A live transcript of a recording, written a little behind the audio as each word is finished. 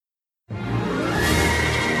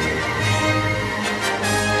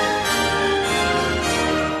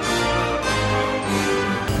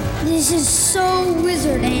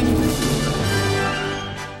wizard in.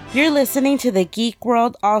 You're listening to the Geek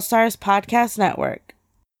World All-Stars Podcast Network.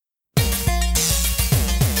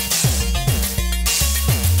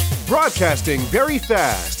 Broadcasting very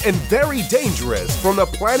fast and very dangerous from the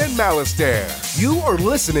planet Malastare. You are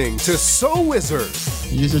listening to So Wizard.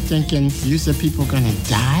 You're thinking people gonna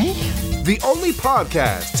die? The only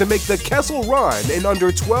podcast to make the Kessel run in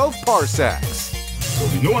under 12 parsecs.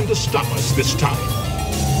 There'll be no one to stop us this time.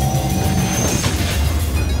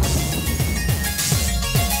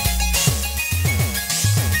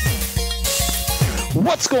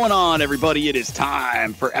 What's going on, everybody? It is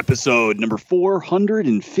time for episode number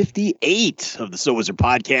 458 of the So Wizard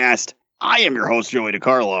podcast. I am your host, Joey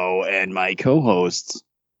DiCarlo, and my co-hosts,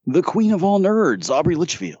 the queen of all nerds, Aubrey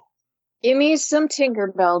Litchfield. Give me some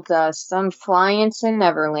Tinkerbell dust. I'm flying to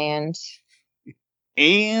Neverland.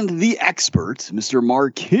 And the expert, Mr.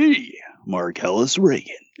 Marquis Marcellus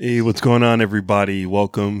Reagan. Hey, what's going on, everybody?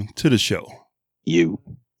 Welcome to the show. You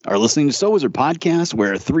are listening to So Wizard Podcast,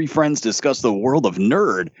 where three friends discuss the world of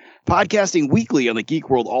nerd, podcasting weekly on the Geek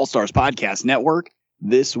World All-Stars Podcast Network.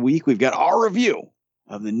 This week, we've got our review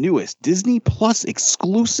of the newest Disney Plus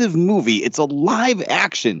exclusive movie. It's a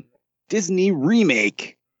live-action Disney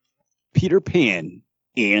remake, Peter Pan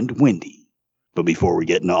and Wendy. But before we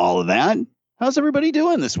get into all of that, how's everybody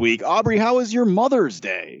doing this week? Aubrey, how was your Mother's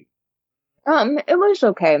Day? It was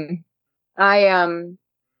okay.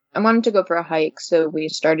 I wanted to go for a hike, so we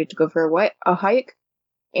started to go for a hike,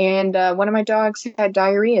 and one of my dogs had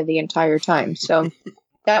diarrhea the entire time, so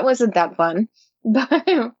that wasn't that fun. But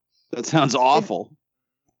that sounds awful.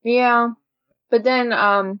 Yeah, but then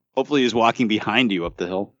hopefully he's walking behind you up the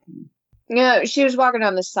hill. Yeah, she was walking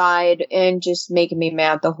on the side and just making me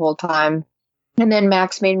mad the whole time. And then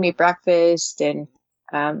Max made me breakfast, and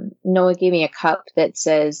Noah gave me a cup that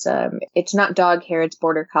says, it's not dog hair, it's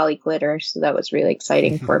border collie glitter. So that was really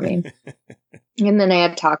exciting for me. And then I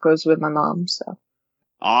had tacos with my mom. So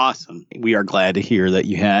awesome. We are glad to hear that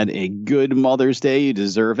you had a good Mother's Day. You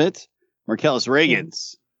deserve it. Marcellus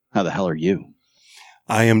Reagans, how the hell are you?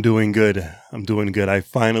 I am doing good. I'm doing good. I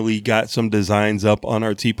finally got some designs up on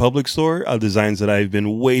our TeePublic store, designs that I've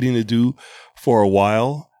been waiting to do for a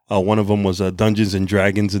while. One of them was a Dungeons and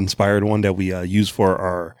Dragons inspired one that we use for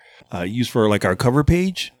our cover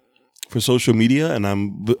page for social media, and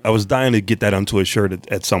I was dying to get that onto a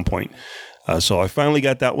shirt at some point. So I finally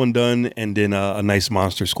got that one done, and then a nice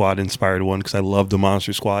Monster Squad inspired one because I love the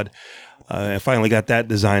Monster Squad. I finally got that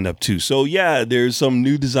design up too. So yeah, there's some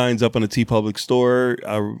new designs up on the TeePublic store.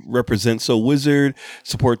 Represent So Wizard,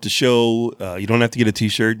 support the show. You don't have to get a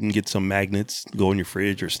t-shirt and get some magnets, go in your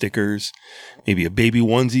fridge, or stickers, maybe a baby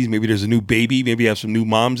onesie. Maybe there's a new baby. Maybe you have some new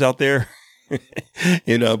moms out there.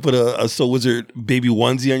 And put a So Wizard baby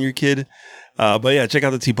onesie on your kid. But yeah, check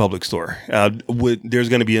out the TeePublic store. There's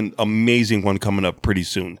going to be an amazing one coming up pretty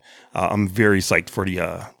soon. I'm very psyched for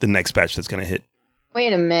the next batch that's going to hit.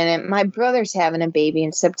 Wait a minute. My brother's having a baby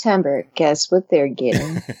in September. Guess what they're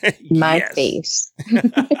getting? My face.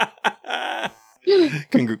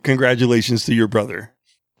 Congratulations to your brother.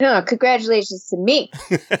 No, congratulations to me.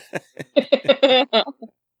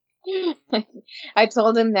 I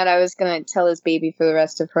told him that I was going to tell his baby for the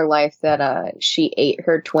rest of her life that she ate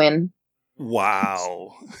her twin.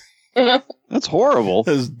 Wow. That's horrible.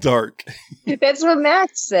 That's dark. That's what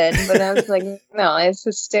Max said, but I was like, no, it's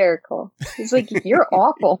hysterical. He's like, you're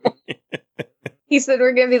awful. He said,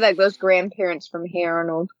 we're going to be like those grandparents from Hey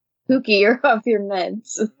Arnold. Pookie, you're off your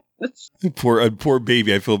meds. Poor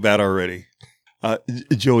baby. I feel bad already.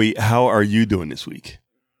 Joey, how are you doing this week?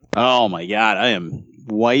 Oh my God. I am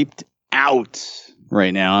wiped out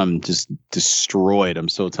right now. I'm just destroyed. I'm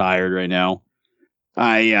so tired right now.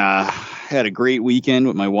 I had a great weekend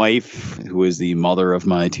with my wife, who is the mother of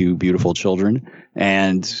my two beautiful children.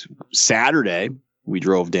 And Saturday, we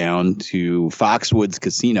drove down to Foxwoods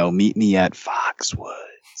Casino. Meet me at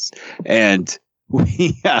Foxwoods. And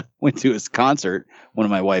we went to his concert. One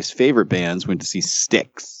of my wife's favorite bands, went to see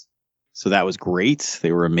Styx. So that was great.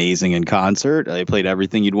 They were amazing in concert. They played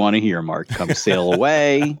everything you'd want to hear, Mark. Come Sail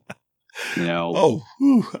Away. You know.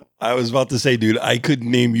 Oh, I was about to say, dude, I could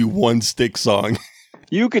name you one Styx song.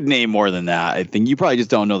 You could name more than that. I think you probably just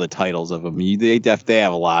don't know the titles of them. They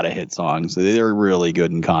have a lot of hit songs. They're really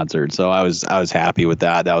good in concert. So I was happy with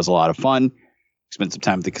that. That was a lot of fun. Spent some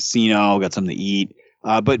time at the casino, got something to eat.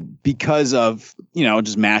 But because of,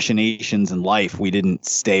 just machinations in life, we didn't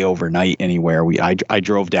stay overnight anywhere. I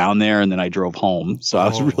drove down there and then I drove home. So I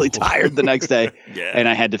was really tired the next day. Yeah. And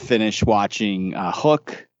I had to finish watching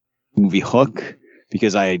movie Hook,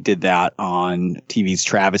 because I did that on TV's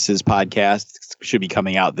Travis's podcast. It should be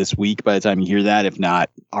coming out this week by the time you hear that, if not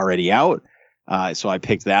already out. So I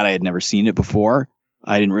picked that. I had never seen it before.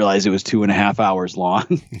 I didn't realize it was 2.5 hours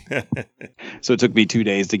long. So it took me 2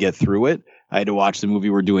 days to get through it. I had to watch the movie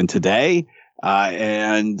we're doing today.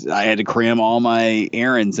 And I had to cram all my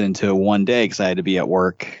errands into one day because I had to be at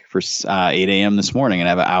work for 8 a.m. this morning and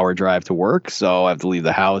I have an hour drive to work. So I have to leave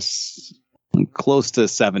the house close to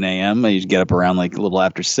 7 a.m. I usually get up around like a little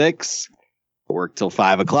after 6. Worked till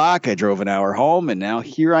 5 o'clock. I drove an hour home and now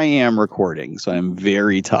here I am recording. So I'm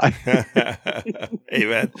very tired. Hey,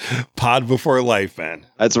 man. Pod before life, man.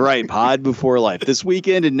 That's right. Pod before life. This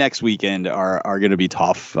weekend and next weekend are going to be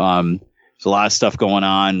tough. There's a lot of stuff going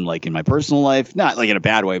on, like in my personal life, not like in a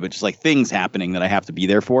bad way, but just like things happening that I have to be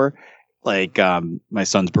there for. Like my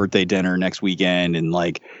son's birthday dinner next weekend and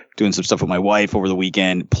like doing some stuff with my wife over the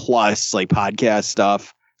weekend, plus like podcast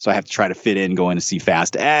stuff. So I have to try to fit in going to see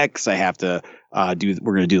Fast X. I have to we're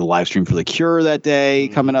going to do the live stream for The Cure that day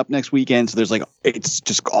coming up next weekend. So there's like, it's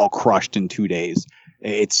just all crushed in 2 days.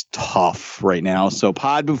 It's tough right now. So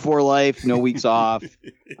pod before life, no weeks off.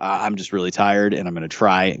 I'm just really tired and I'm going to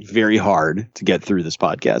try very hard to get through this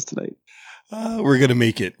podcast tonight. We're going to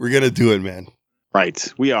make it. We're going to do it, man.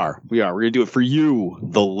 Right. We are. We're going to do it for you,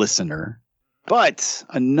 the listener. But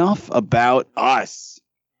enough about us.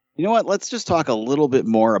 You know what? Let's just talk a little bit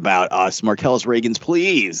more about us. Marcellus Reagans,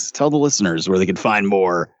 please tell the listeners where they can find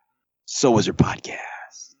more So Was Your Podcast.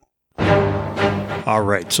 All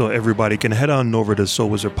right, so everybody can head on over to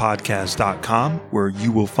sowasyourpodcast.com where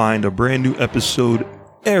you will find a brand new episode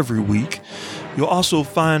every week. You'll also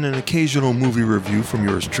find an occasional movie review from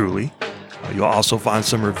yours truly. You'll also find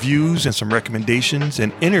some reviews and some recommendations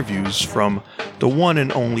and interviews from the one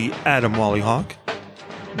and only Adam Wallyhawk.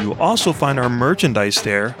 You'll also find our merchandise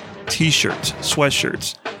there, t-shirts,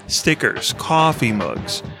 sweatshirts, stickers, coffee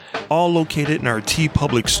mugs, all located in our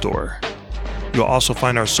TeePublic store. You'll also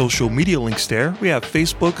find our social media links there. We have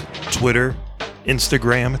Facebook, Twitter,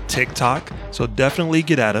 Instagram, TikTok, so definitely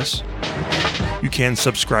get at us. You can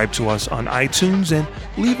subscribe to us on iTunes and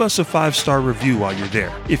leave us a 5-star review while you're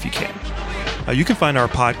there, if you can. You can find our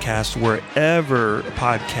podcast wherever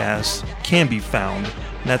podcasts can be found,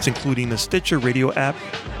 and that's including the Stitcher Radio app,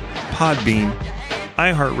 Podbean,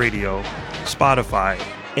 iHeartRadio, Spotify,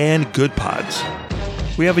 and Good Pods.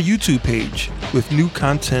 We have a YouTube page with new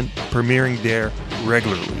content premiering there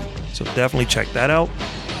regularly, so definitely check that out.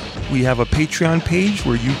 We have a Patreon page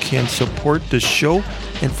where you can support the show,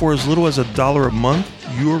 and for as little as $1 a month,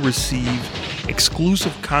 you'll receive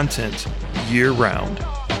exclusive content year-round.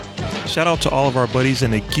 Shout out to all of our buddies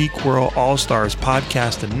in the Geek World All-Stars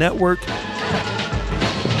Podcast and Network.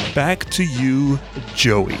 Back to you,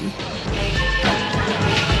 Joey.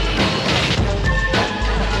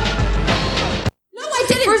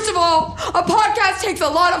 First of all, a podcast takes a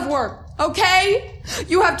lot of work, okay?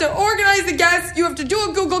 You have to organize the guests, you have to do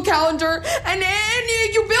a Google Calendar, and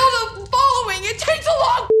you build a following. It takes a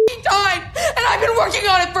long time, and I've been working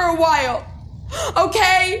on it for a while,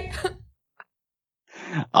 okay?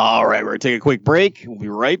 All right, we're going to take a quick break. We'll be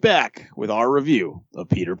right back with our review of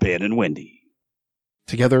Peter Pan and Wendy.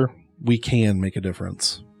 Together, we can make a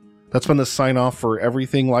difference. That's been the sign off for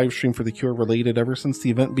everything live stream for The Cure related ever since the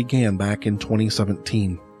event began back in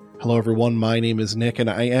 2017. Hello everyone, my name is Nick and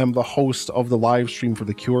I am the host of the live stream for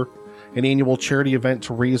The Cure, an annual charity event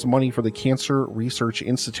to raise money for the Cancer Research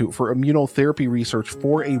Institute for immunotherapy research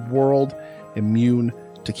for a world immune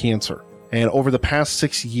to cancer. And over the past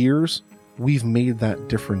 6 years, we've made that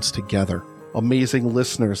difference together. Amazing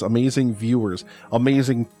listeners, amazing viewers,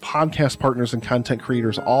 amazing podcast partners and content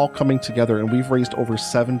creators all coming together, and we've raised over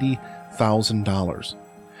 $70,000.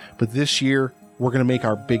 But this year, we're going to make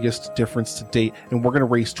our biggest difference to date, and we're going to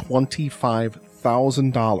raise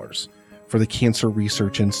 $25,000 for the Cancer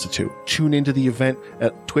Research Institute. Tune into the event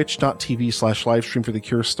at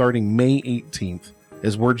twitch.tv/livestreamforthecure starting May 18th,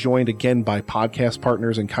 as we're joined again by podcast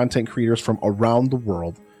partners and content creators from around the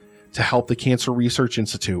world to help the Cancer Research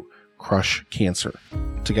Institute crush cancer.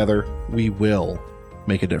 Together, we will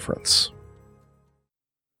make a difference.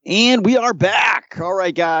 And we are back. All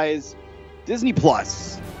right, guys. Disney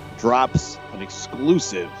Plus drops an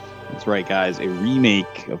exclusive. That's right, guys. A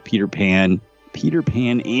remake of Peter Pan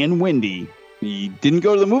and Wendy. We didn't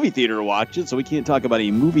go to the movie theater to watch it, so we can't talk about a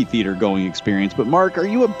movie theater going experience. But Mark, are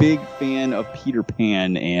you a big fan of Peter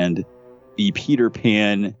Pan and the Peter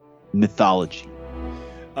Pan mythology?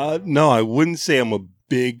 No, I wouldn't say I'm a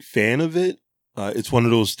big fan of it. It's one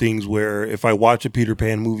of those things where if I watch a Peter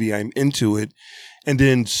Pan movie, I'm into it. And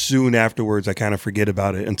then soon afterwards, I kind of forget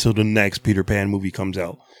about it until the next Peter Pan movie comes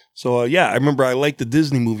out. So, yeah, I remember I liked the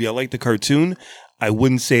Disney movie. I liked the cartoon. I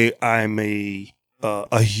wouldn't say I'm a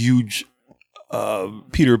huge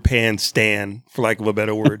Peter Pan stan, for lack of a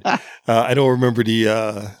better word. I don't remember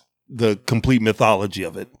the complete mythology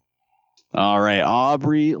of it. All right,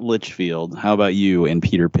 Aubrey Litchfield, how about you and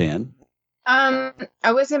Peter Pan? I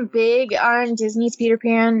wasn't big on Disney's Peter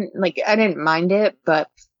Pan. Like, I didn't mind it, but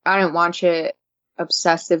I didn't watch it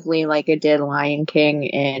obsessively like I did Lion King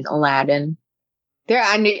and Aladdin.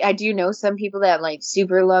 I do know some people that like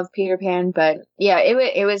super love Peter Pan, but yeah,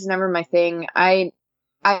 it was never my thing. I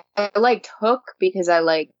liked Hook because I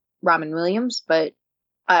like Robin Williams, but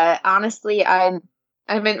honestly, I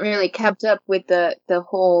haven't really kept up with the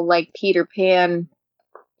whole like Peter Pan,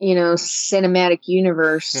 cinematic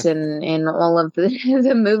universe and all of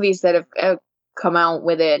the movies that have come out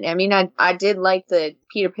with it. I mean, I did like the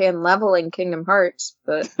Peter Pan level in Kingdom Hearts,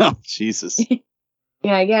 but oh Jesus.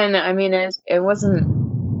 Yeah, again, I mean, it wasn't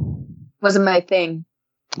my thing.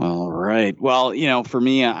 All right. Well, for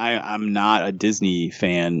me, I'm not a Disney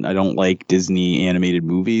fan. I don't like Disney animated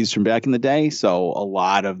movies from back in the day. So a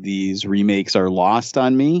lot of these remakes are lost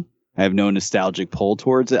on me. I have no nostalgic pull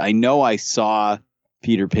towards it. I know I saw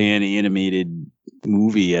Peter Pan animated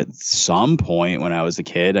movie at some point when I was a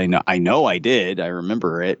kid. I know I did. I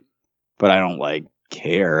remember it, but I don't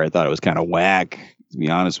care. I thought it was kind of whack, to be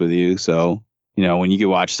honest with you. So, when you can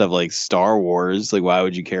watch stuff like Star Wars, why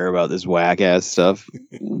would you care about this whack ass stuff?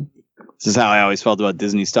 This is how I always felt about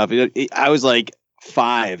Disney stuff. I was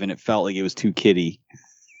 5 and it felt like it was too kiddie,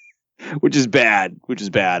 which is bad,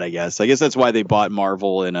 I guess. I guess that's why they bought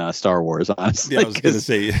Marvel and Star Wars, honestly. Yeah, I was going to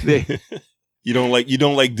say, you don't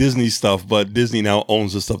like Disney stuff, but Disney now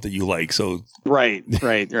owns the stuff that you like. So right.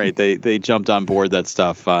 They jumped on board that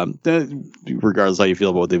stuff. Regardless how you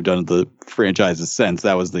feel about what they've done with the franchises since,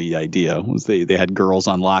 that was the idea. Was they had girls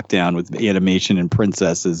on lockdown with animation and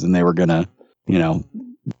princesses, and they were gonna,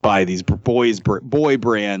 buy these boy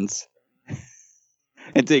brands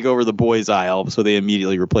and take over the boys aisle. So they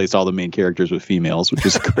immediately replaced all the main characters with females, which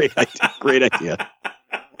is a great idea. Great idea.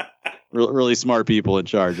 Really smart people in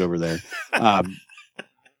charge over there.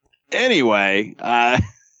 Anyway,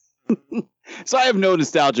 so I have no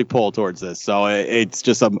nostalgic pull towards this. So it's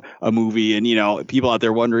just a movie. And, people out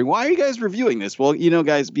there wondering, why are you guys reviewing this? Well,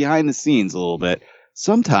 guys, behind the scenes a little bit.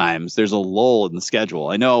 Sometimes there's a lull in the schedule.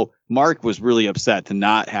 I know Mark was really upset to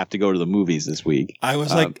not have to go to the movies this week. I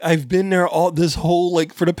was I've been there for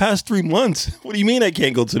the past 3 months. What do you mean I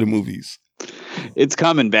can't go to the movies? It's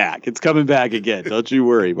coming back. It's coming back again. Don't you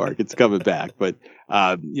worry, Mark. It's coming back. But,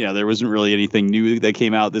 there wasn't really anything new that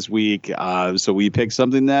came out this week. So we picked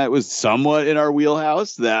something that was somewhat in our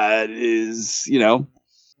wheelhouse that is,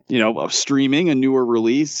 streaming, a newer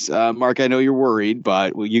release. Mark, I know you're worried,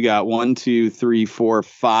 but you got 1, 2, 3, 4,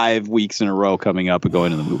 5 weeks in a row coming up and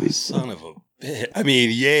going to the movies. Son of a bitch. I mean,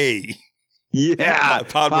 yay. Yeah.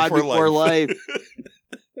 Pod before life.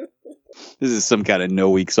 This is some kind of no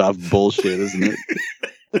weeks off bullshit, isn't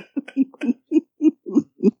it?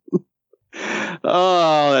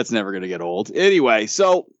 Oh, that's never going to get old. Anyway,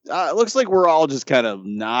 so it looks like we're all just kind of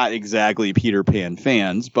not exactly Peter Pan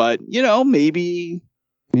fans, but, maybe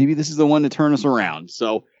this is the one to turn us around.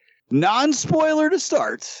 So non-spoiler to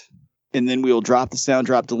start, and then we'll drop the sound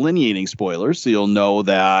drop delineating spoilers, so you'll know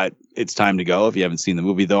that it's time to go if you haven't seen the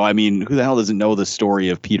movie, though. I mean, who the hell doesn't know the story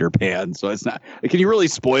of Peter Pan? So it's not. Can you really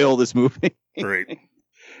spoil this movie? Right.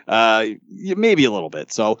 Maybe a little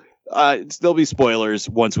bit. So there'll be spoilers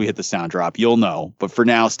once we hit the sound drop. You'll know. But for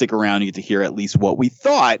now, stick around. You get to hear at least what we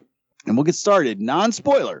thought, and we'll get started.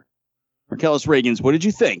 Non-spoiler. Marcellus Reagans, what did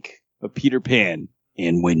you think of Peter Pan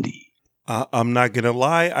and Wendy? I'm not going to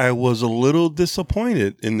lie. I was a little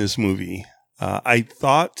disappointed in this movie. I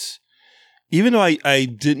thought, even though I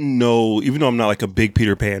didn't know, even though I'm not a big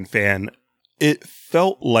Peter Pan fan, it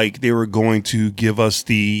felt like they were going to give us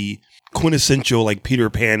the quintessential Peter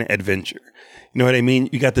Pan adventure. You know what I mean?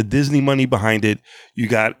 You got the Disney money behind it. You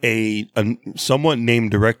got a somewhat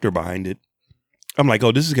named director behind it. I'm like,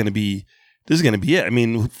 oh, this is going to be it. I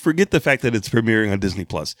mean, forget the fact that it's premiering on Disney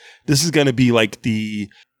Plus. This is going to be like the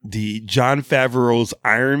Jon Favreau's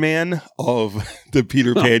Iron Man of the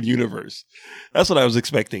Peter Pan universe. That's what I was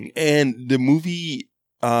expecting. And the movie,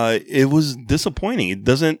 it was disappointing. It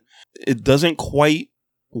doesn't quite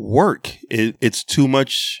work. It's too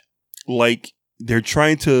much like they're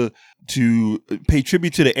trying to pay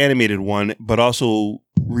tribute to the animated one, but also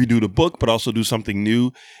redo the book, but also do something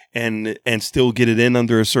new and still get it in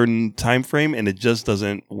under a certain time frame. And it just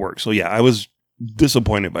doesn't work. So yeah, I was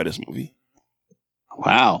disappointed by this movie.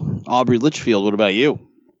 Wow. Aubrey Litchfield, what about you?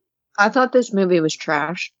 I thought this movie was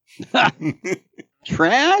trash.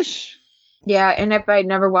 Trash? Yeah, and if I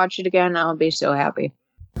never watch it again, I'll be so happy.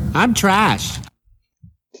 I'm trash.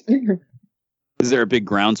 Is there a big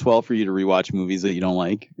groundswell for you to rewatch movies that you don't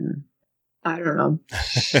like? I don't know.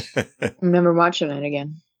 I'm never watching it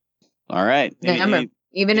again. All right. Never.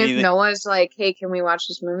 Even if Noah's like, hey, can we watch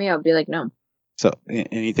this movie? I'll be like, no. So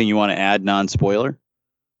anything you want to add non-spoiler?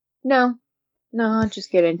 No, I'll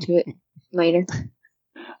just get into it later.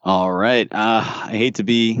 All right. I hate to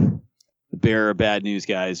be the bearer of bad news,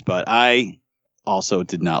 guys, but I also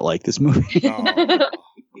did not like this movie. Oh.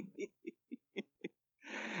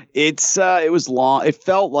 It was long. It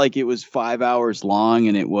felt like it was 5 hours long,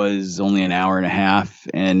 and it was only an hour and a half.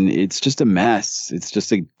 And it's just a mess. It's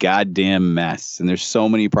just a goddamn mess. And there's so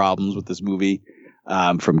many problems with this movie,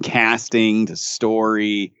 from casting to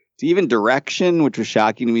story to even direction, which was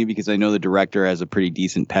shocking to me because I know the director has a pretty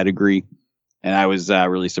decent pedigree. And I was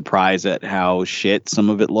really surprised at how shit some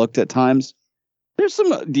of it looked at times. There's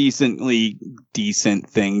some decent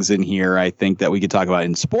things in here, I think, that we could talk about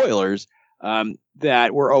in spoilers.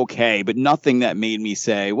 That were okay, but nothing that made me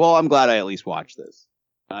say, well, I'm glad I at least watched this.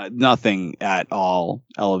 Nothing at all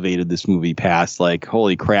elevated this movie past like,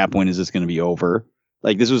 holy crap, when is this going to be over?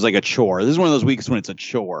 Like, this was like a chore. This is one of those weeks when it's a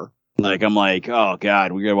chore. Like, I'm like, oh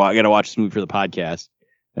God, I gotta watch this movie for the podcast.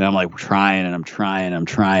 And I'm like trying.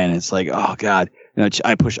 It's like, oh God. And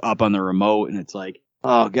I push up on the remote and it's like,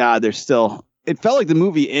 oh God, it felt like the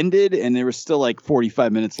movie ended and there was still like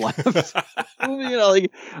 45 minutes left.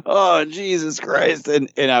 Like, oh, Jesus Christ. And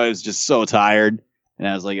I was just so tired. And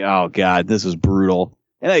I was like, oh, God, this was brutal.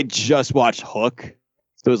 And I just watched Hook.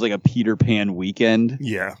 So it was like a Peter Pan weekend.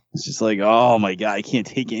 Yeah. It's just like, oh, my God, I can't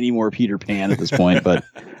take any more Peter Pan at this point. But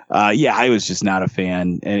yeah, I was just not a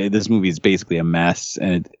fan. And this movie is basically a mess.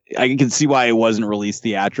 And I can see why it wasn't released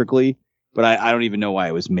theatrically. But I don't even know why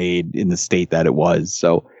it was made in the state that it was.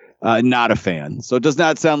 So. Not a fan. So it does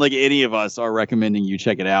not sound like any of us are recommending you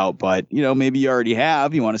check it out, but maybe you already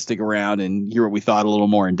have. You want to stick around and hear what we thought a little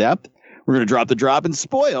more in depth. We're going to drop the drop and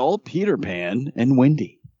spoil Peter Pan and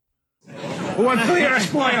Wendy. What's clear,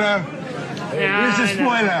 spoiler? Here's a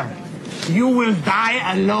spoiler. You will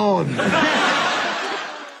die alone.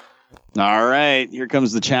 All right, here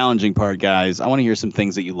comes the challenging part, guys. I want to hear some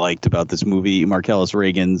things that you liked about this movie, Marcellus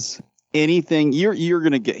Reagan's. Anything you're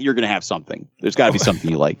gonna have something. There's got to be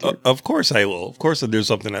something you liked. Of course I will. Of course there's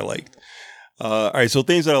something I liked. All right, so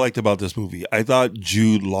things that I liked about this movie. I thought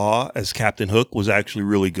Jude Law as Captain Hook was actually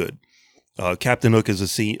really good. Captain Hook is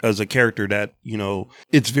a character that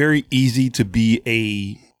it's very easy to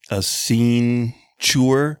be a scene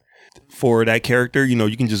chewer for that character.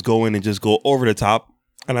 You can just go in and just go over the top.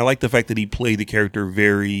 And I like the fact that he played the character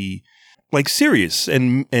very like serious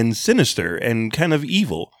and sinister and kind of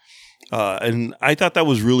evil. And I thought that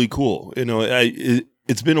was really cool.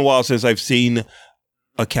 It's been a while since I've seen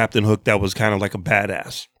a Captain Hook that was kind of like a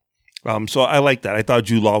badass. So I like that. I thought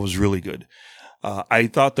Jude Law was really good. I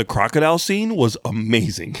thought the crocodile scene was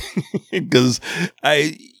amazing because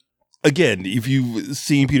again, if you've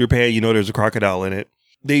seen Peter Pan, there's a crocodile in it.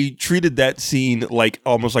 They treated that scene like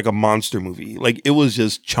almost like a monster movie. Like it was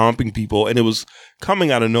just chomping people and it was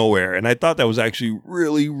coming out of nowhere. And I thought that was actually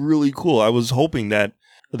really, really cool. I was hoping that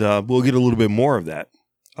we'll get a little bit more of that.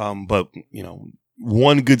 But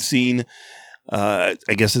one good scene, I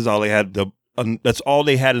guess is all they had. That's all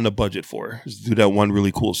they had in the budget for, is to do that one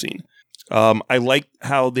really cool scene. I like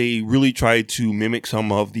how they really tried to mimic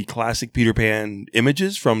some of the classic Peter Pan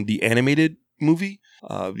images from the animated movie.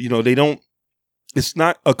 It's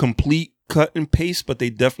not a complete cut and paste, but they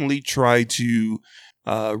definitely try to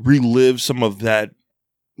relive some of the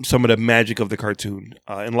magic of the cartoon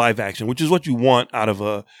in live action, which is what you want out of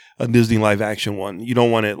a Disney live action one. You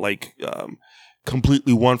don't want it like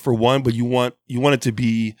completely one for one, but you want it to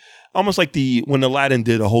be almost like when Aladdin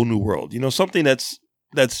did A Whole New World. Something that's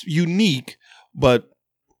unique, but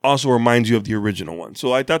also reminds you of the original one.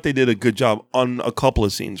 So I thought they did a good job on a couple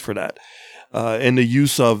of scenes for that, and the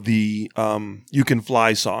use of the "You Can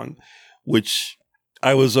Fly" song, which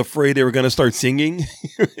I was afraid they were going to start singing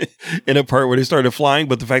in a part where they started flying,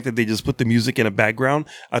 but the fact that they just put the music in a background,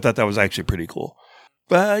 I thought that was actually pretty cool.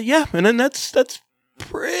 But yeah, and then that's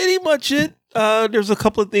pretty much it. There's a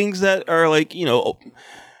couple of things that are like,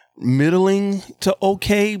 middling to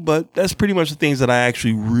okay, but that's pretty much the things that I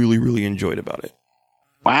actually really, really enjoyed about it.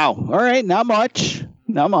 Wow. All right. Not much,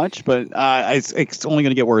 but it's only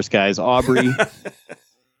going to get worse, guys. Aubrey, can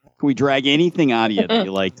we drag anything out of you that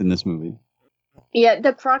you liked in this movie? Yeah,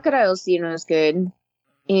 the crocodile scene was good.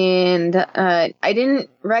 And I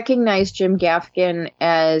didn't recognize Jim Gaffigan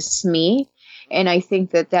as Smee. And I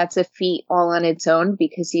think that that's a feat all on its own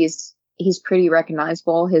because he's pretty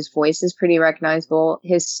recognizable. His voice is pretty recognizable.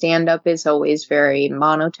 His stand-up is always very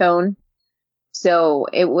monotone. So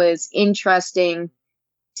it was interesting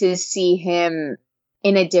to see him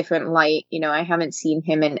in a different light. You know, I haven't seen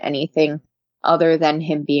him in anything other than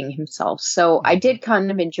him being himself. So I did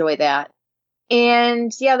kind of enjoy that.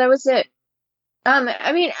 And yeah, that was it.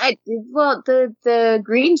 I mean, the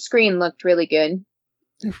green screen looked really good.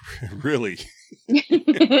 Really?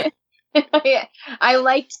 I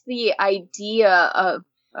liked the idea of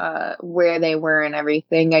where they were and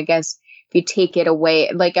everything. I guess if you take it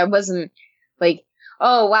away, like I wasn't like,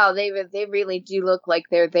 oh wow, they really do look like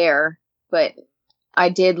they're there. But I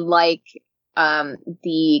did like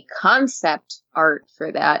the concept art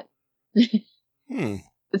for that.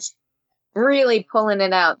 It's really pulling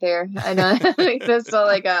it out there. I know. That's all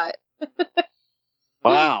I got.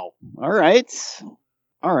 Wow. All right.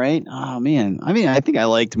 Oh man. I mean, I think I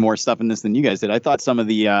liked more stuff in this than you guys did. I thought some of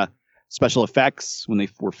the special effects when they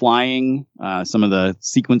were flying, some of the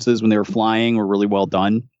sequences when they were flying were really well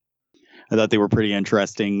done. I thought they were pretty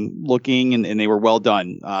interesting looking and they were well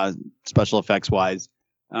done, special effects wise.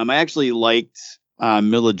 I actually liked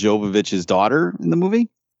Mila Jovovich's daughter in the movie.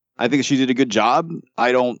 I think she did a good job.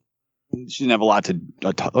 She didn't have a lot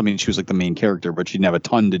I mean, she was like the main character, but she didn't have a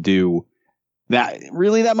ton to do that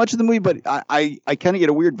much of the movie. But I kind of get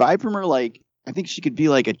a weird vibe from her. Like, I think she could be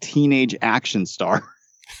like a teenage action star.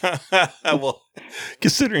 Well,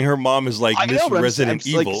 considering her mom is like Miss Resident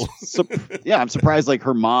Evil. I'm surprised like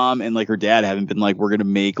her mom and like her dad haven't been like, we're going to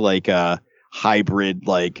make like a hybrid,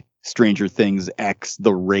 like Stranger Things X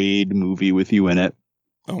The Raid movie with you in it.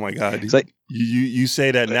 Oh my God. It's like, you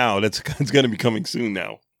say that now. It's going to be coming soon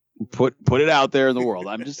now. Put it out there in the world.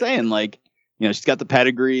 I'm just saying, like, you know, she's got the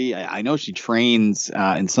pedigree. I know she trains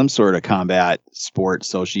in some sort of combat sport,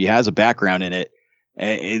 so she has a background in it.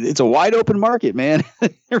 It's a wide open market, man.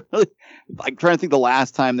 Really, I'm trying to think the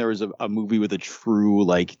last time there was a movie with a true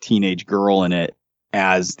like teenage girl in it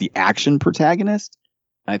as the action protagonist.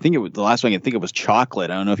 I think it was the last one I can think of was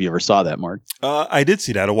Chocolate. I don't know if you ever saw that, Mark. I did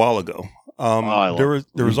see that a while ago.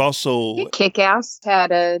 There was also Kick-Ass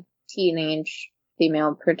had a teenage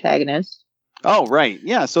female protagonist. Oh, right.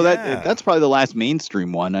 Yeah. So that's probably the last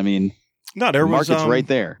mainstream one. I mean, no, there was market's right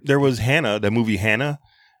there. There was Hannah, the movie Hannah,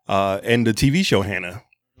 and the TV show Hannah.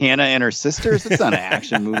 Hannah and her sisters. It's not an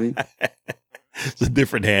action movie. It's a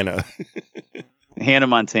different Hannah. Hannah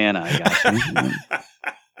Montana. I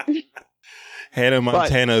got you. Hannah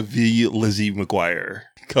Montana v. Lizzie McGuire.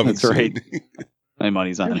 Coming that's soon. right. My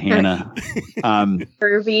money's on Hannah.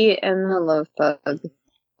 Herbie and the Love Bug.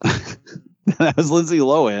 That was Lindsay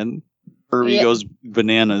Lohan. Herbie Goes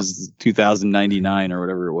Bananas 2099 or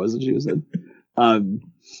whatever it was that she was in.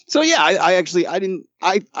 So yeah,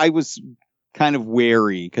 I was kind of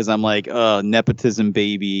wary because I'm like, nepotism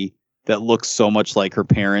baby that looks so much like her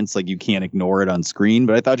parents, like you can't ignore it on screen.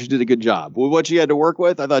 But I thought she did a good job. With what she had to work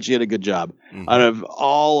with, I thought she had a good job. Mm-hmm. Out of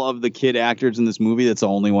all of the kid actors in this movie, that's the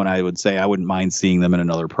only one I would say I wouldn't mind seeing them in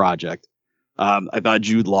another project. I thought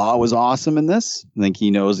Jude Law was awesome in this. I think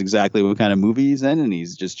he knows exactly what kind of movie he's in, and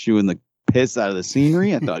he's just chewing the piss out of the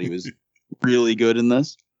scenery. I thought he was really good in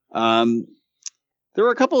this. There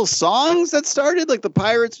were a couple of songs that started, like the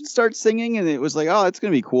Pirates would start singing, and it was like, oh, it's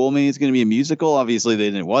going to be cool. Maybe it's going to be a musical. Obviously,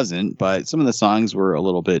 it wasn't, but some of the songs were a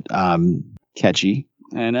little bit catchy.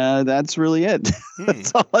 And that's really it.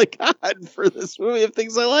 That's all I got for this movie of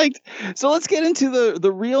things I liked. So let's get into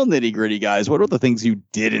the real nitty gritty, guys. What are the things you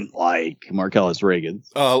didn't like, Marcellus Reagan?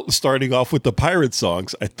 Starting off with the pirate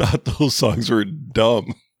songs, I thought those songs were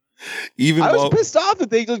dumb. I was pissed off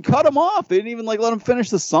that they just cut them off. They didn't even like let them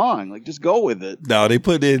finish the song. Like, just go with it. No, they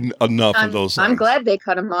put in enough of those songs. I'm glad they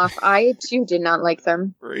cut them off. I too did not like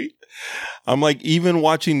them. Right. I'm like, even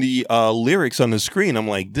watching the lyrics on the screen, I'm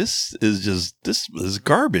like, this is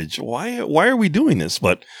garbage. Why are we doing this?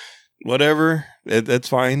 But whatever, that's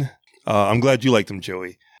fine. I'm glad you liked them,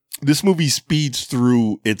 Joey. This movie speeds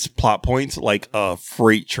through its plot points like a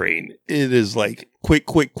freight train. It is like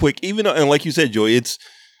quick. Even and like you said, Joey,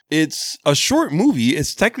 it's a short movie.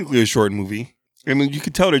 It's technically a short movie. I mean, you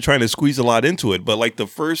could tell they're trying to squeeze a lot into it, but like the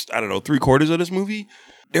first, 3/4 of this movie,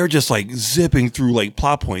 they're just like zipping through like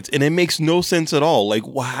plot points, and it makes no sense at all. Like,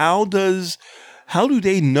 how do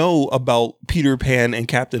they know about Peter Pan and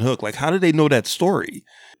Captain Hook? Like, how do they know that story?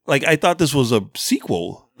 Like, I thought this was a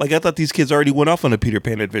sequel. Like, I thought these kids already went off on a Peter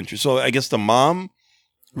Pan adventure. So I guess the mom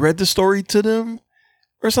read the story to them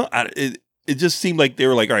or something. It just seemed like they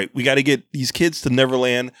were like, all right, we got to get these kids to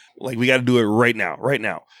Neverland. Like, we got to do it right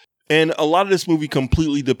now. And a lot of this movie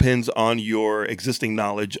completely depends on your existing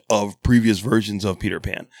knowledge of previous versions of Peter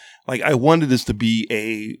Pan. Like, I wanted this to be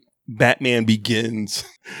a Batman Begins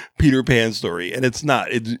Peter Pan story, and it's not.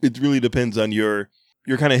 It really depends on your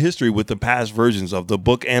kind of history with the past versions of the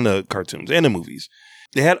book and the cartoons and the movies.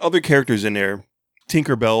 They had other characters in there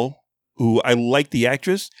Tinkerbell, who I like the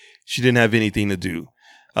actress, she didn't have anything to do.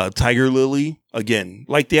 Tiger Lily, again,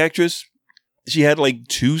 like the actress, she had like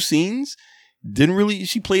 2 scenes.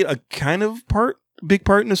 She played a kind of big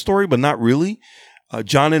part in the story, but not really.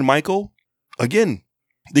 John and Michael, again,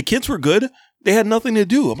 the kids were good. They had nothing to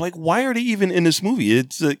do. I'm like, why are they even in this movie?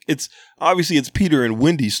 It's obviously it's Peter and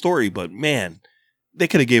Wendy's story, but man, they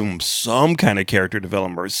could have gave them some kind of character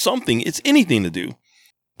development or something. It's anything to do.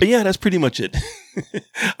 But yeah, that's pretty much it.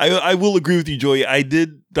 I will agree with you, Joey. I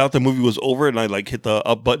did thought the movie was over, and I like hit the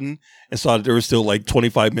up button and saw that there was still like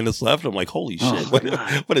 25 minutes left. I'm like, holy shit,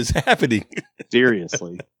 what is happening?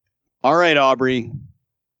 Seriously. All right, Aubrey.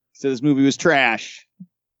 So this movie was trash.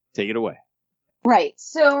 Take it away. Right.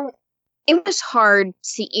 So it was hard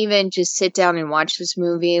to even just sit down and watch this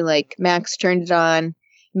movie. Like, Max turned it on,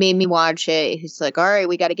 made me watch it. He's like, all right,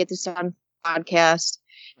 we got to get this on podcast.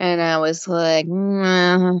 And I was like,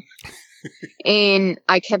 and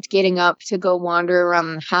I kept getting up to go wander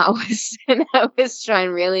around the house. And I was trying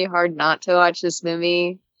really hard not to watch this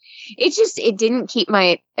movie. It didn't keep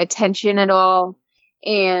my attention at all.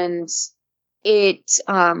 And it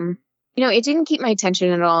didn't keep my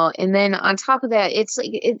attention at all. And then on top of that, it's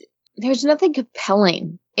like, there's nothing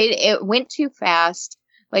compelling. It went too fast.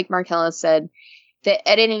 Like Markella said, the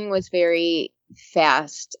editing was very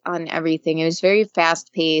fast on everything. It was very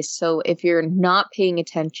fast paced. So if you're not paying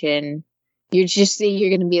attention, you're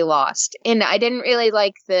going to be lost. And I didn't really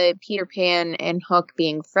like the Peter Pan and Hook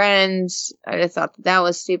being friends. I just thought that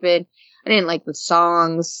was stupid. I didn't like the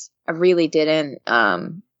songs. I really didn't.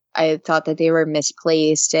 I thought that they were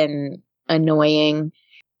misplaced and annoying.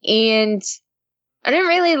 And I didn't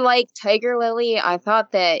really like Tiger Lily. I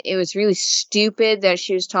thought that it was really stupid that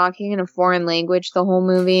she was talking in a foreign language the whole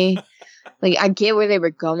movie. Like, I get where they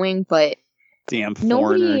were going, but damn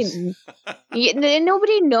foreigners.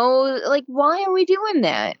 Nobody knows. Like, why are we doing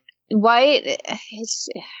that? Why?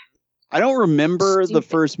 I don't remember stupid. The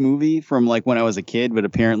first movie from like when I was a kid, but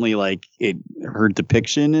apparently like her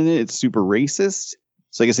depiction in it's super racist.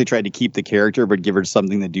 So I guess they tried to keep the character, but give her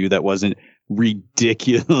something to do that wasn't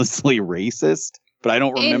ridiculously racist. But I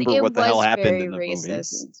don't remember what the hell happened in the movie.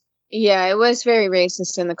 Yeah, it was very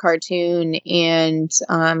racist in the cartoon, and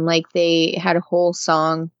like they had a whole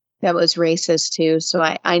song that was racist too. So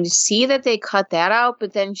I see that they cut that out,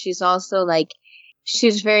 but then she's also like,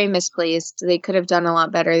 she's very misplaced. They could have done a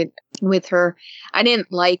lot better with her. I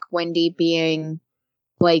didn't like Wendy being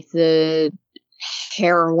like the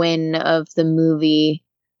heroine of the movie.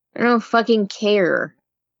 I don't fucking care.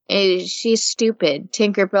 She's stupid.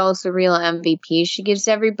 Tinkerbell's the real MVP. She gives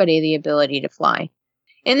everybody the ability to fly.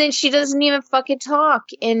 And then she doesn't even fucking talk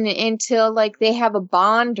until like they have a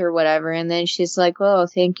bond or whatever. And then she's like, "Oh,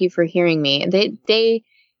 thank you for hearing me." And they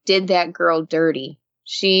did that girl dirty.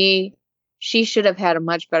 She should have had a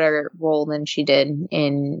much better role than she did.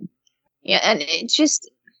 And it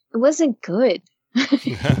wasn't good.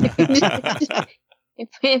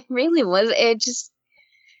 It really was.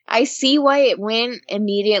 I see why it went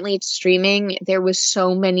immediately to streaming. There was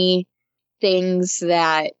so many things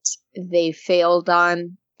that they failed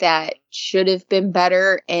on that should have been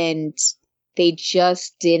better, and they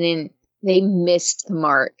just didn't. They missed the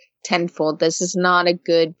mark tenfold. This is not a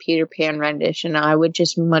good Peter Pan rendition. I would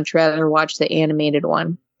just much rather watch the animated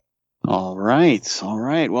one. All right.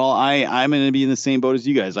 Well, I'm going to be in the same boat as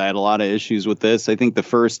you guys. I had a lot of issues with this. I think the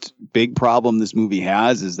first big problem this movie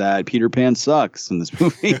has is that Peter Pan sucks in this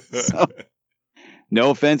movie. So, no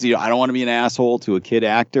offense, I don't want to be an asshole to a kid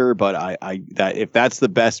actor, but that if that's the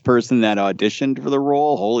best person that auditioned for the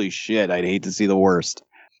role, holy shit, I'd hate to see the worst.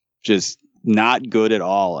 Just not good at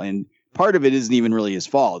all. And part of it isn't even really his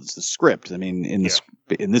fault. It's the script. I mean,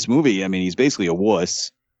 in this movie, I mean, he's basically a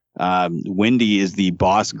wuss. Wendy is the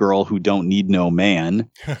boss girl who don't need no man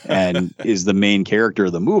and is the main character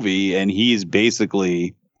of the movie. And he's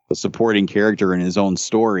basically a supporting character in his own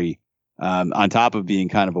story, on top of being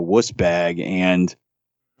kind of a wuss bag. And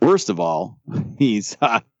worst of all, he's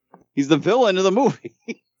the villain of the movie.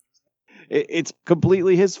 It's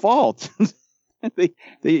completely his fault. They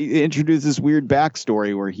introduce this weird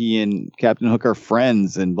backstory where he and Captain Hook are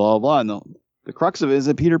friends and blah, blah, blah. And the crux of it is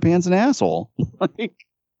that Peter Pan's an asshole. Like,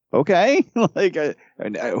 okay, like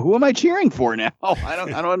who am I cheering for now? I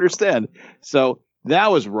don't understand. So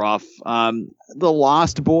that was rough. The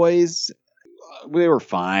Lost Boys, they were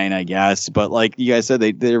fine, I guess, but like you guys said,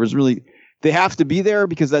 they have to be there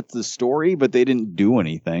because that's the story, but they didn't do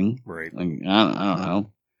anything. Right. Like, I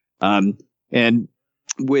don't know. And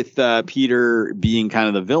with Peter being kind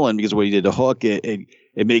of the villain because of what he did to Hook, it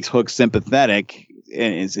makes Hook sympathetic,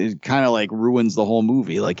 and it kind of like ruins the whole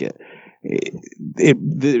movie. Like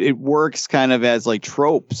it works kind of as like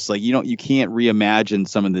tropes. Like you can't reimagine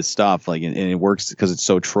some of this stuff. Like and it works because it's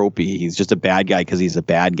so tropey. He's just a bad guy because he's a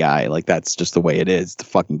bad guy. Like that's just the way it is. It's the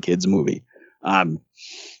fucking kids movie.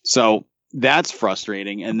 So that's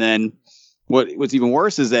frustrating. And then what's even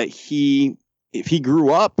worse is that if he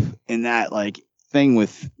grew up in that like thing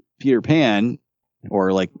with Peter Pan,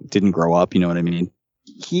 or like didn't grow up, you know what I mean?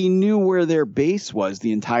 He knew where their base was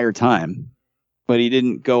the entire time. But he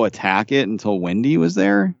didn't go attack it until Wendy was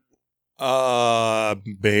there?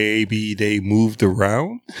 Maybe they moved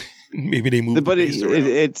around? Maybe they moved But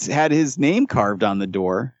it's had his name carved on the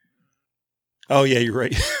door. Oh, yeah, you're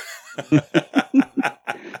right.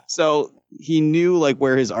 So he knew like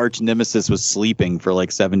where his arch nemesis was sleeping for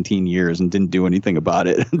like 17 years and didn't do anything about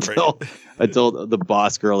it until the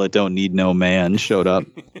boss girl that don't need no man showed up.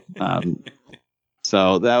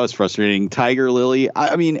 So that was frustrating. Tiger Lily,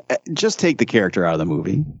 I mean, just take the character out of the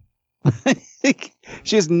movie.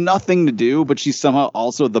 She has nothing to do, but she's somehow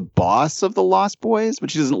also the boss of the Lost Boys,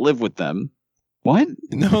 but she doesn't live with them. What?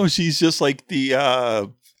 No, she's just like the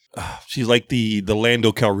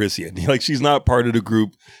Lando Calrissian. Like she's not part of the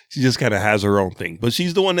group. She just kind of has her own thing. But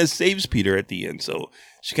she's the one that saves Peter at the end, so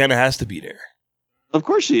she kind of has to be there. Of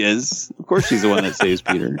course she is. Of course she's the one that saves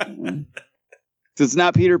Peter. It's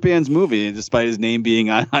not Peter Pan's movie, despite his name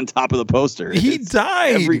being on top of the poster. He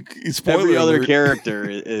died. Every other character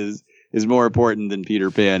is more important than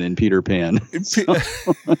Peter Pan and Peter Pan.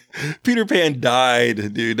 Peter Pan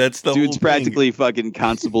died, dude. That's the dude's whole practically fucking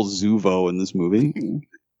Constable Zuvo in this movie.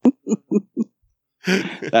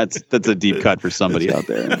 That's a deep cut for somebody out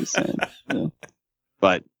there. I'm just saying. Yeah.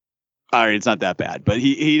 But all right, it's not that bad. But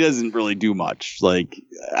he doesn't really do much. Like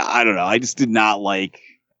I don't know. I just did not like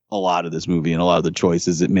a lot of this movie and a lot of the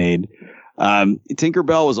choices it made.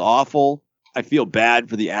 Tinkerbell was awful. I feel bad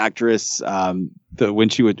for the actress. When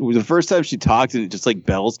the first time she talked and it just like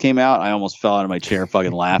bells came out, I almost fell out of my chair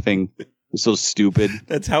fucking laughing. It was so stupid.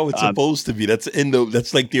 That's how it's supposed to be. That's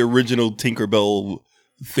like the original Tinkerbell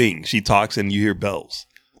thing. She talks and you hear bells.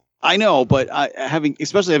 I know, but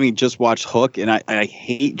especially having just watched Hook, and I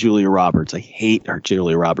hate Julia Roberts. I hate her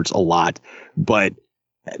Julia Roberts a lot, but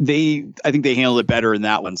I think they handled it better in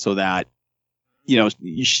that one, so that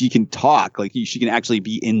she can talk, like she can actually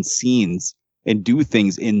be in scenes and do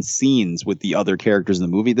things in scenes with the other characters in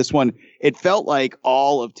the movie. This one, it felt like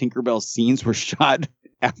all of Tinkerbell's scenes were shot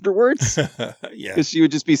afterwards. Yeah, because she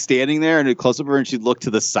would just be standing there and a close up of her, and she'd look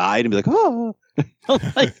to the side and be like, "Oh,"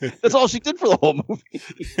 like that's all she did for the whole movie.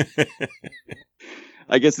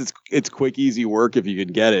 I guess it's quick, easy work if you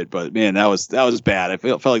could get it, but man, that was bad. I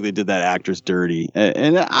felt like they did that actress dirty,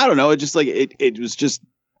 and I don't know. It just like it was just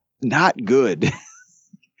not good,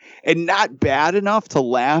 and not bad enough to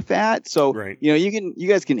laugh at. So right. You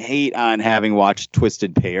guys can hate on having watched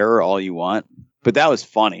Twisted Pair all you want, but that was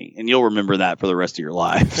funny, and you'll remember that for the rest of your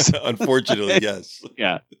lives. Unfortunately, yes.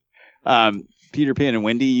 Yeah. Peter Pan and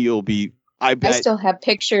Wendy, you'll be. I still have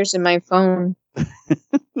pictures in my phone.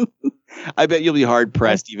 I bet you'll be hard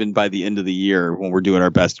pressed even by the end of the year when we're doing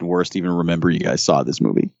our best and worst to even remember you guys saw this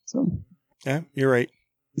movie. So yeah, you're right.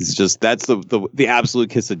 It's just that's the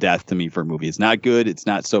absolute kiss of death to me for a movie. It's not good. It's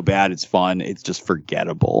not so bad. It's fun. It's just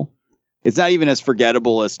forgettable. It's not even as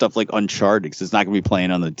forgettable as stuff like Uncharted, because it's not going to be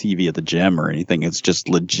playing on the TV at the gym or anything. It's just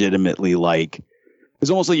legitimately like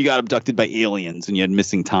it's almost like you got abducted by aliens and you had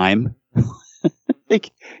missing time.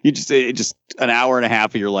 Like it just an hour and a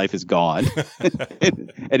half of your life is gone,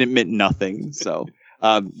 and it meant nothing. So,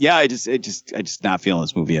 I just not feeling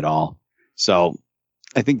this movie at all. So,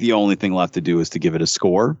 I think the only thing left to do is to give it a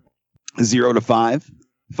score, 0 to 5,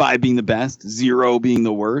 5 being the best, 0 being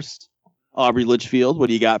the worst. Aubrey Litchfield, what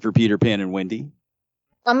do you got for Peter Pan and Wendy?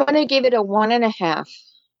 I'm gonna give it a 1.5.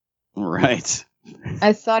 All right.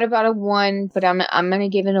 I thought about a 1, but I'm gonna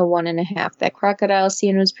give it a 1.5. That crocodile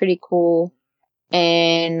scene was pretty cool.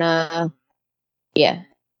 And yeah.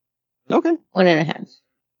 Okay. 1.5.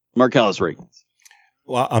 Marcellus Reagans.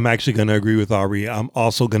 Well, I'm actually going to agree with Aubrey. I'm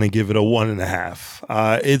also going to give it a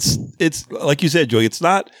 1.5. It's like you said, Joey, it's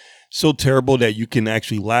not so terrible that you can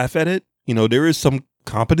actually laugh at it. There is some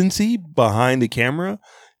competency behind the camera.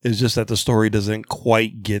 It's just that the story doesn't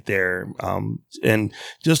quite get there. And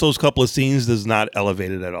just those couple of scenes does not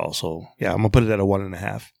elevate it at all. So yeah, I'm going to put it at a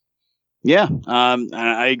 1.5. Yeah,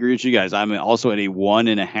 I agree with you guys. I'm also at a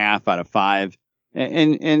 1.5 out of 5.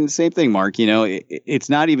 And same thing, Mark. It's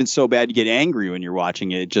not even so bad you get angry when you're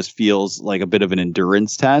watching it. It just feels like a bit of an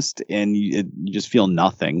endurance test, and you just feel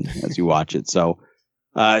nothing as you watch it. So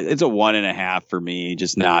it's a 1.5 for me.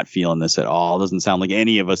 Just not feeling this at all. Doesn't sound like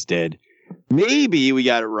any of us did. Maybe we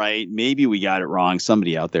got it right. Maybe we got it wrong.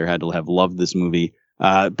 Somebody out there had to have loved this movie.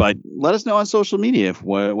 But let us know on social media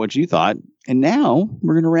what you thought. And now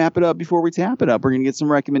we're going to wrap it up. Before we tap it up, we're going to get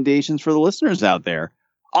some recommendations for the listeners out there.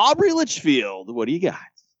 Aubrey Litchfield, what do you got?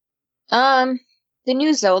 The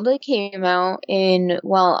new Zelda came out, and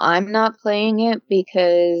while I'm not playing it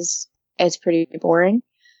because it's pretty boring,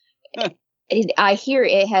 I hear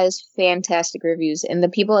it has fantastic reviews, and the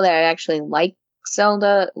people that actually like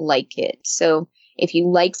Zelda like it. So if you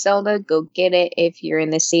like Zelda, go get it. If you're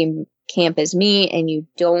in the same camp as me and you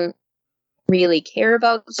don't really care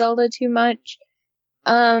about Zelda too much,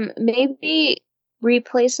 maybe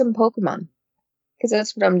replay some Pokemon, because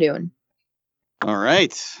that's what I'm doing. All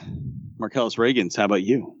right. Marcellus Reagans, how about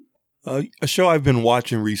you? A show I've been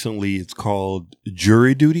watching recently, it's called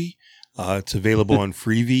Jury Duty. It's available on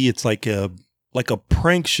Freevee. It's like a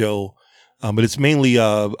prank show, but it's mainly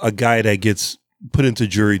a guy that gets put into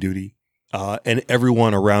jury duty. And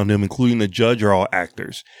everyone around him, including the judge, are all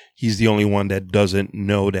actors. He's the only one that doesn't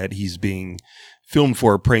know that he's being filmed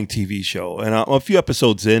for a prank TV show. And a few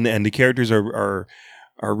episodes in, and the characters are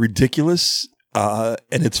ridiculous. And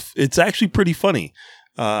it's actually pretty funny.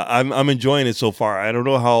 I'm enjoying it so far. I don't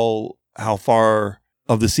know how far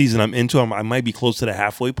of the season I'm into. I might be close to the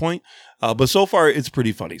halfway point. But so far it's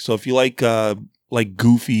pretty funny. So if you like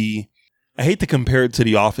goofy, I hate to compare it to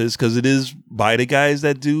The Office because it is by the guys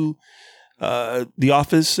that do The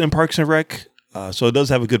Office and Parks and Rec. So it does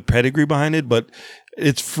have a good pedigree behind it, but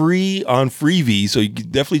it's free on Freevee. So you can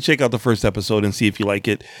definitely check out the first episode and see if you like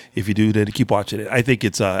it. If you do, then keep watching it. I think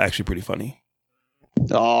it's actually pretty funny.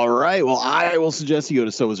 All right. Well, I will suggest you go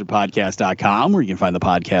to SoWizardPodcast.com, where you can find the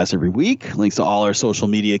podcast every week. Links to all our social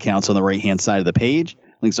media accounts on the right-hand side of the page.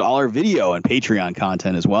 Links to all our video and Patreon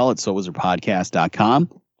content as well at SoWizardPodcast.com.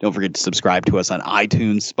 Don't forget to subscribe to us on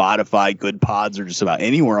iTunes, Spotify, Good Pods, or just about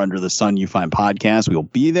anywhere under the sun you find podcasts. We'll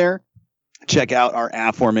be there. Check out our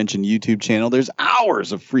aforementioned YouTube channel. There's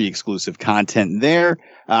hours of free exclusive content there.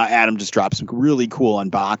 Adam just dropped some really cool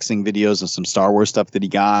unboxing videos of some Star Wars stuff that he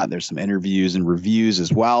got. There's some interviews and reviews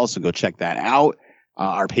as well, so go check that out.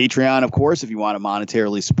 Our Patreon, of course, if you want to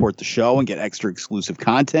monetarily support the show and get extra exclusive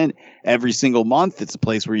content every single month. It's a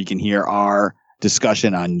place where you can hear our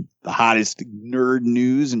discussion on the hottest nerd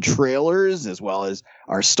news and trailers, as well as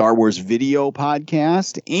our Star Wars video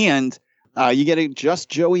podcast. And you get a Just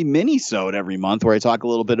Joey mini-sode every month where I talk a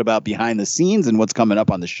little bit about behind the scenes and what's coming up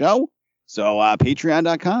on the show. So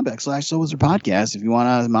patreon.com/SoWizardPodcast if you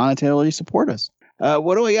want to monetarily support us.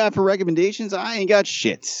 What do I got for recommendations? I ain't got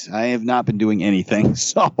shit. I have not been doing anything,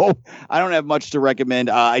 so I don't have much to recommend.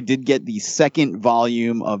 I did get the second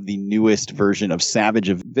volume of the newest version of Savage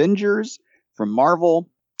Avengers from Marvel,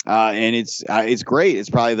 and it's great. It's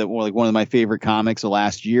probably one of my favorite comics of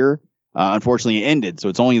last year. Unfortunately, it ended, so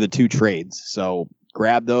it's only the 2 trades. So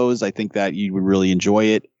grab those. I think that you would really enjoy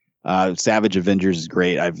it. Savage Avengers is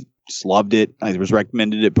great. I've just loved it. I was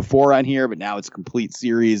recommended it before on here, but now it's a complete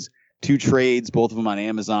series. 2 trades, both of them on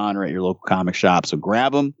Amazon or at your local comic shop. So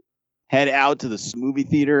grab them. Head out to the movie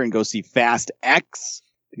theater and go see Fast X,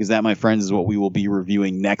 because that, my friends, is what we will be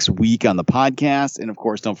reviewing next week on the podcast. And, of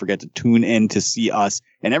course, don't forget to tune in to see us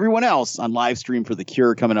and everyone else on live stream for The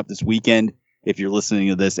Cure coming up this weekend, if you're listening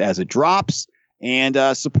to this as it drops, and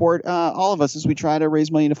support all of us as we try to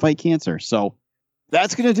raise money to fight cancer. So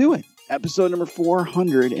that's going to do it. Episode number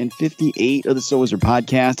 458 of the So Wizard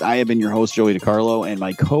Podcast. I have been your host, Joey DiCarlo, and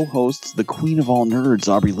my co-hosts, the queen of all nerds,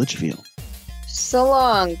 Aubrey Litchfield. So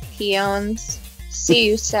long, peons. See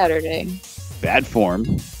you Saturday. Bad form.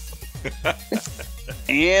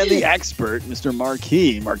 And the expert, Mr.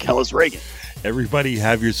 Marcellus Reagan. Everybody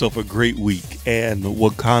have yourself a great week, and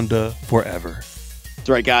Wakanda forever. That's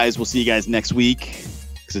right, guys. We'll see you guys next week,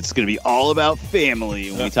 because it's going to be all about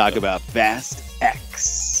family when we talk about Fast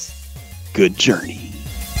X. Good journey.